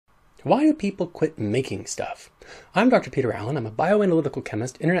Why do people quit making stuff? I'm Dr. Peter Allen. I'm a bioanalytical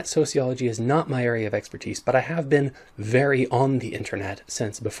chemist. Internet sociology is not my area of expertise, but I have been very on the internet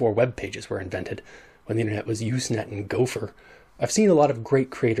since before web pages were invented, when the internet was Usenet and Gopher. I've seen a lot of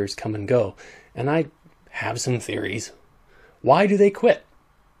great creators come and go, and I have some theories. Why do they quit?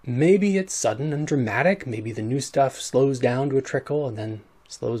 Maybe it's sudden and dramatic. Maybe the new stuff slows down to a trickle and then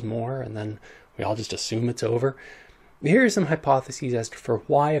slows more, and then we all just assume it's over. Here are some hypotheses as to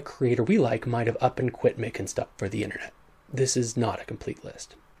why a creator we like might have up and quit making stuff for the internet. This is not a complete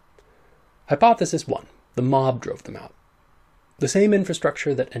list. Hypothesis 1. The mob drove them out. The same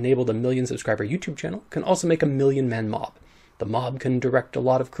infrastructure that enabled a 1 million subscriber YouTube channel can also make a 1 million man mob. The mob can direct a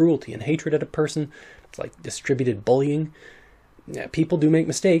lot of cruelty and hatred at a person. It's like distributed bullying. Yeah, people do make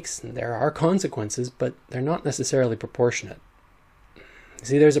mistakes, and there are consequences, but they're not necessarily proportionate.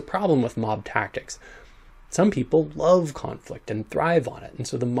 See, there's a problem with mob tactics. Some people love conflict and thrive on it, and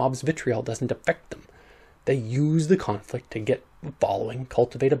so the mob's vitriol doesn't affect them. They use the conflict to get a following,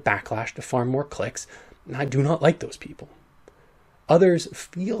 cultivate a backlash to farm more clicks, and I do not like those people. Others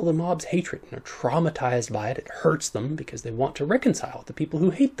feel the mob's hatred and are traumatized by it. It hurts them because they want to reconcile with the people who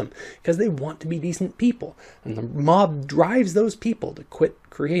hate them, because they want to be decent people, and the mob drives those people to quit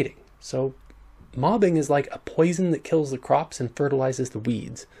creating. So mobbing is like a poison that kills the crops and fertilizes the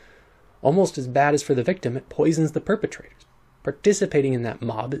weeds. Almost as bad as for the victim, it poisons the perpetrators. Participating in that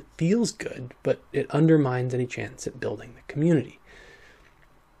mob, it feels good, but it undermines any chance at building the community.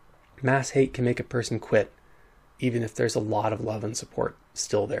 Mass hate can make a person quit, even if there's a lot of love and support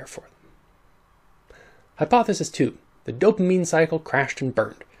still there for them. Hypothesis 2. The dopamine cycle crashed and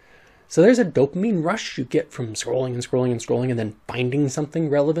burned. So there's a dopamine rush you get from scrolling and scrolling and scrolling and then finding something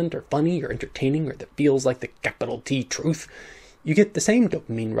relevant or funny or entertaining or that feels like the capital T truth. You get the same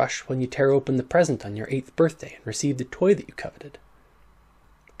dopamine rush when you tear open the present on your 8th birthday and receive the toy that you coveted.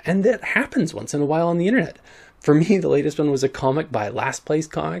 And that happens once in a while on the internet. For me, the latest one was a comic by Last Place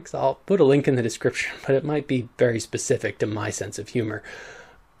Comics. I'll put a link in the description, but it might be very specific to my sense of humor.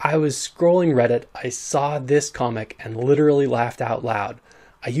 I was scrolling Reddit, I saw this comic and literally laughed out loud.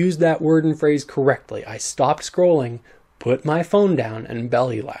 I used that word and phrase correctly. I stopped scrolling, put my phone down, and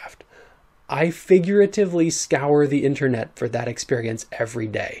belly laughed. I figuratively scour the internet for that experience every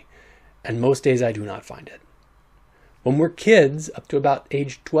day, and most days I do not find it. When we're kids, up to about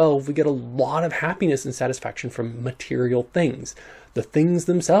age 12, we get a lot of happiness and satisfaction from material things. The things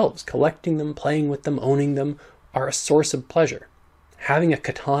themselves, collecting them, playing with them, owning them, are a source of pleasure. Having a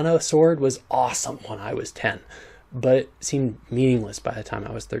katana sword was awesome when I was 10, but it seemed meaningless by the time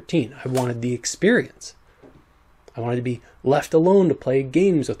I was 13. I wanted the experience. I wanted to be left alone to play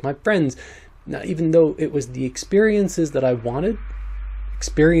games with my friends. Now, even though it was the experiences that I wanted,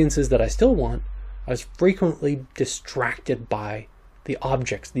 experiences that I still want, I was frequently distracted by the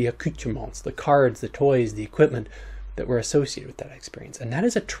objects, the accoutrements, the cards, the toys, the equipment that were associated with that experience. And that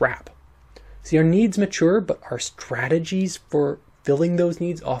is a trap. See, our needs mature, but our strategies for filling those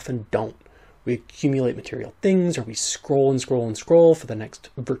needs often don't. We accumulate material things, or we scroll and scroll and scroll for the next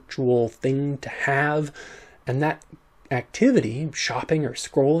virtual thing to have. And that activity, shopping or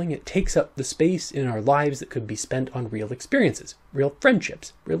scrolling, it takes up the space in our lives that could be spent on real experiences, real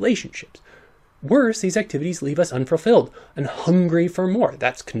friendships, relationships. Worse, these activities leave us unfulfilled and hungry for more.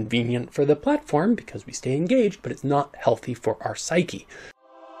 That's convenient for the platform because we stay engaged, but it's not healthy for our psyche.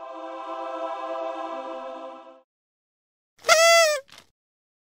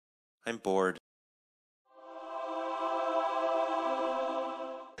 I'm bored.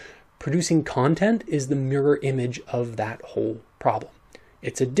 Producing content is the mirror image of that whole problem.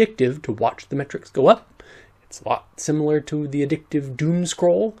 It's addictive to watch the metrics go up. It's a lot similar to the addictive doom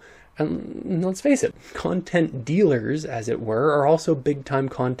scroll. And let's face it, content dealers, as it were, are also big-time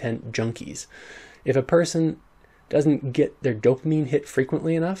content junkies. If a person doesn't get their dopamine hit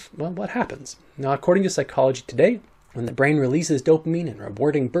frequently enough, well, what happens? Now, according to Psychology Today, when the brain releases dopamine in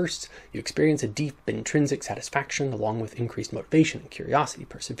rewarding bursts, you experience a deep intrinsic satisfaction along with increased motivation and curiosity,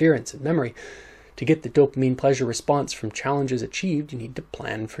 perseverance, and memory. To get the dopamine pleasure response from challenges achieved, you need to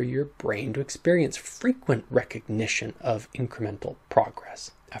plan for your brain to experience frequent recognition of incremental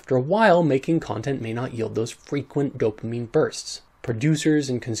progress. After a while, making content may not yield those frequent dopamine bursts. Producers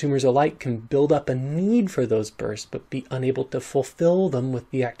and consumers alike can build up a need for those bursts, but be unable to fulfill them with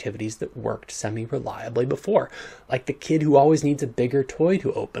the activities that worked semi-reliably before. Like the kid who always needs a bigger toy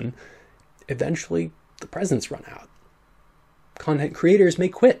to open, eventually the presents run out. Content creators may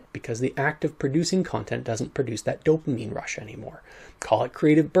quit because the act of producing content doesn't produce that dopamine rush anymore. Call it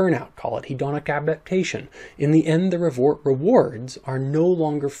creative burnout, call it hedonic adaptation. In the end, the rewards are no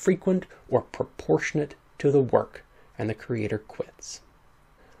longer frequent or proportionate to the work, and the creator quits.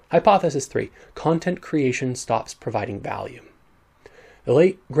 Hypothesis 3. Content creation stops providing value. The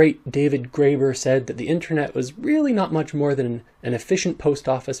late, great David Graeber said that the internet was really not much more than an efficient post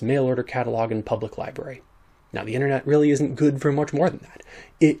office, mail order catalog, and public library. Now, the internet really isn't good for much more than that.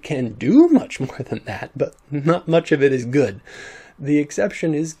 It can do much more than that, but not much of it is good. The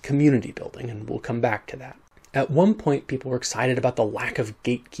exception is community building, and we'll come back to that. At one point, people were excited about the lack of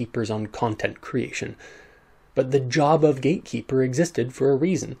gatekeepers on content creation. But the job of gatekeeper existed for a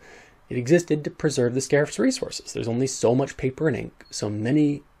reason. It existed to preserve the scarce resources. There's only so much paper and ink, so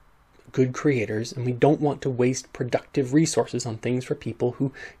many good creators, and we don't want to waste productive resources on things for people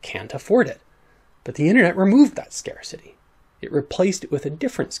who can't afford it. But the internet removed that scarcity. It replaced it with a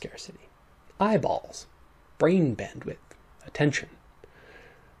different scarcity. Eyeballs, brain bandwidth, attention.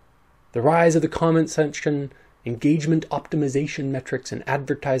 The rise of the comment section, engagement optimization metrics, and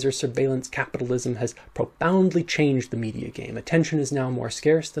advertiser surveillance capitalism has profoundly changed the media game. Attention is now more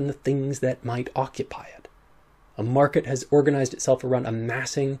scarce than the things that might occupy it. A market has organized itself around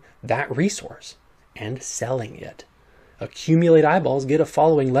amassing that resource and selling it. Accumulate eyeballs, get a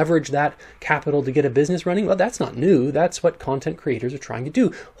following, leverage that capital to get a business running. Well, that's not new. That's what content creators are trying to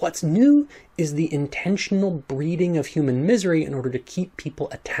do. What's new is the intentional breeding of human misery in order to keep people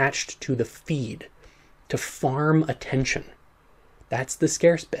attached to the feed, to farm attention. That's the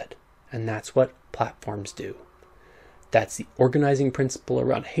scarce bit, and that's what platforms do. That's the organizing principle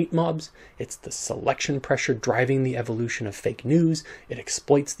around hate mobs. It's the selection pressure driving the evolution of fake news. It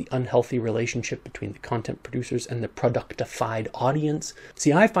exploits the unhealthy relationship between the content producers and the productified audience.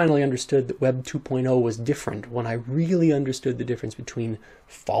 See, I finally understood that Web 2.0 was different when I really understood the difference between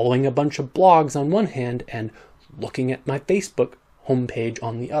following a bunch of blogs on one hand and looking at my Facebook homepage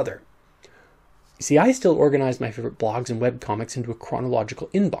on the other. You see, I still organize my favorite blogs and webcomics into a chronological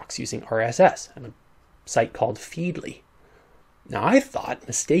inbox using RSS and a site called Feedly. Now, I thought,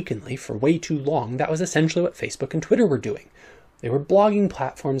 mistakenly, for way too long, that was essentially what Facebook and Twitter were doing. They were blogging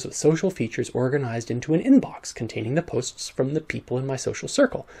platforms with social features organized into an inbox containing the posts from the people in my social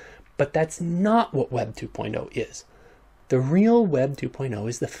circle. But that's not what Web 2.0 is. The real Web 2.0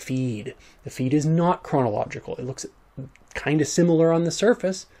 is the feed. The feed is not chronological. It looks kind of similar on the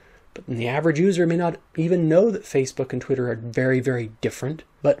surface, but the average user may not even know that Facebook and Twitter are very, very different,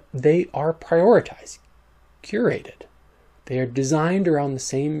 but they are prioritized, curated. They are designed around the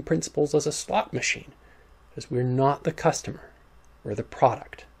same principles as a slot machine, because we're not the customer, we're the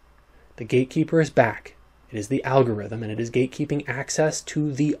product. The gatekeeper is back. It is the algorithm, and it is gatekeeping access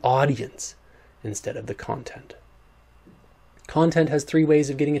to the audience instead of the content. Content has three ways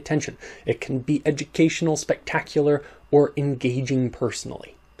of getting attention. It can be educational, spectacular, or engaging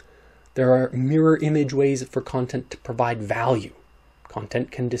personally. There are mirror image ways for content to provide value. Content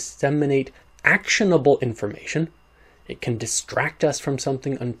can disseminate actionable information. It can distract us from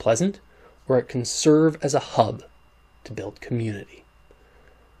something unpleasant, or it can serve as a hub to build community.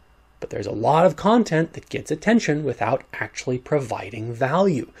 But there's a lot of content that gets attention without actually providing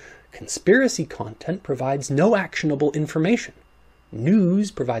value. Conspiracy content provides no actionable information. News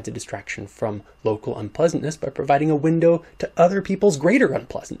provides a distraction from local unpleasantness by providing a window to other people's greater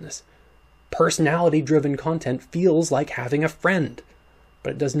unpleasantness. Personality-driven content feels like having a friend,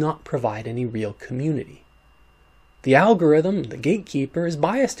 but it does not provide any real community. The algorithm, the gatekeeper, is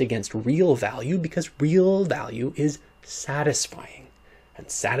biased against real value because real value is satisfying, and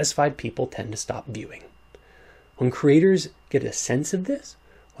satisfied people tend to stop viewing. When creators get a sense of this,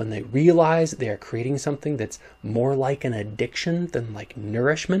 when they realize they are creating something that's more like an addiction than like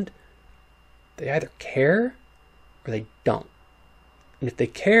nourishment, they either care or they don't. And if they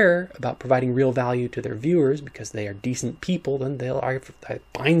care about providing real value to their viewers because they are decent people, then they'll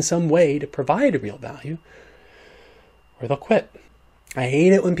find some way to provide real value, or they'll quit. I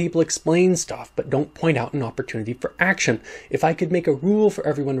hate it when people explain stuff but don't point out an opportunity for action. If I could make a rule for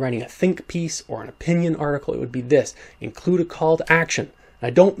everyone writing a think piece or an opinion article, it would be this: include a call to action.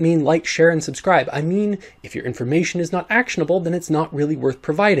 I don't mean like, share, and subscribe. I mean, if your information is not actionable, then it's not really worth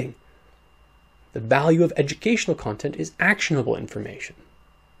providing. The value of educational content is actionable information.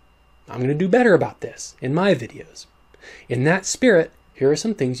 I'm going to do better about this in my videos. In that spirit, here are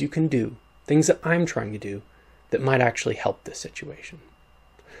some things you can do, things that I'm trying to do, that might actually help this situation.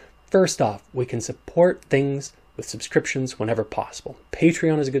 First off, we can support things with subscriptions whenever possible.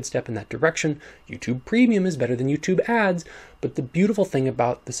 Patreon is a good step in that direction. YouTube Premium is better than YouTube ads, but the beautiful thing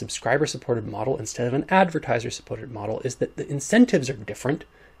about the subscriber-supported model instead of an advertiser-supported model is that the incentives are different,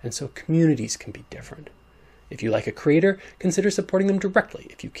 and so communities can be different. If you like a creator, consider supporting them directly.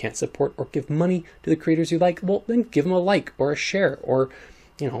 If you can't support or give money to the creators you like, well, then give them a like or a share, or,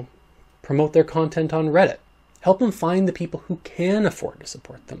 promote their content on Reddit. Help them find the people who can afford to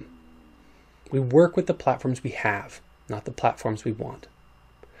support them. We work with the platforms we have, not the platforms we want.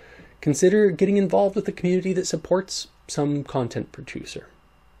 Consider getting involved with a community that supports some content producer.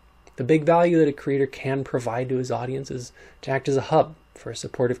 The big value that a creator can provide to his audience is to act as a hub for a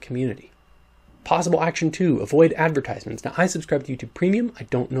supportive community. Possible action 2, avoid advertisements. Now, I subscribe to YouTube Premium. I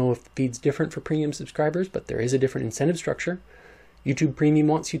don't know if the feed's different for premium subscribers, but there is a different incentive structure. YouTube Premium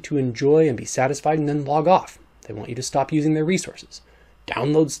wants you to enjoy and be satisfied and then log off. They want you to stop using their resources.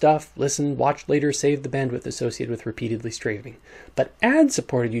 Download stuff, listen, watch later, save the bandwidth associated with repeatedly streaming. But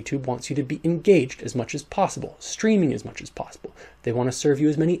ad-supported YouTube wants you to be engaged as much as possible, streaming as much as possible. They want to serve you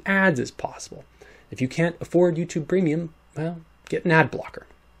as many ads as possible. If you can't afford YouTube Premium, well, get an ad blocker.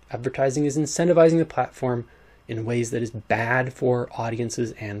 Advertising is incentivizing the platform in ways that is bad for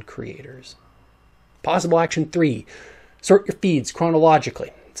audiences and creators. Possible action 3, sort your feeds chronologically.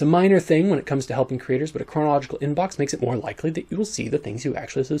 It's a minor thing when it comes to helping creators, but a chronological inbox makes it more likely that you will see the things you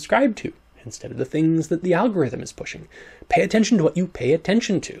actually subscribe to, instead of the things that the algorithm is pushing. Pay attention to what you pay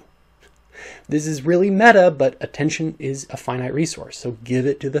attention to. This is really meta, but attention is a finite resource, so give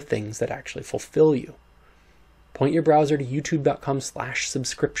it to the things that actually fulfill you. Point your browser to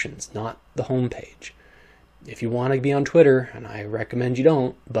youtube.com/subscriptions, not the homepage. If you want to be on Twitter, and I recommend you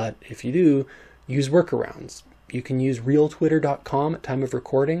don't, but if you do, use workarounds. You can use realtwitter.com at time of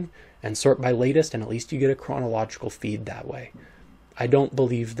recording and sort by latest, and at least you get a chronological feed that way. I don't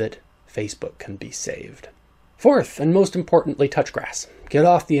believe that Facebook can be saved. Fourth, and most importantly, touch grass. Get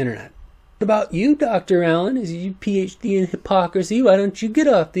off the internet. What about you, Dr. Allen? Is you PhD in hypocrisy? Why don't you get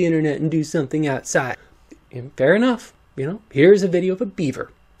off the internet and do something outside? Fair enough. Here's a video of a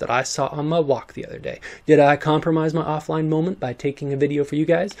beaver that I saw on my walk the other day. Did I compromise my offline moment by taking a video for you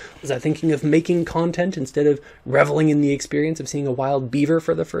guys? Was I thinking of making content instead of reveling in the experience of seeing a wild beaver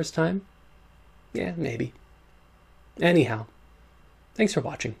for the first time? Yeah, maybe. Anyhow, thanks for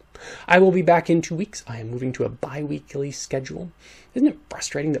watching. I will be back in 2 weeks. I am moving to a bi-weekly schedule. Isn't it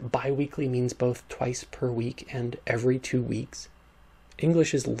frustrating that bi-weekly means both twice per week and every 2 weeks?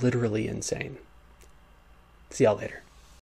 English is literally insane. See y'all later.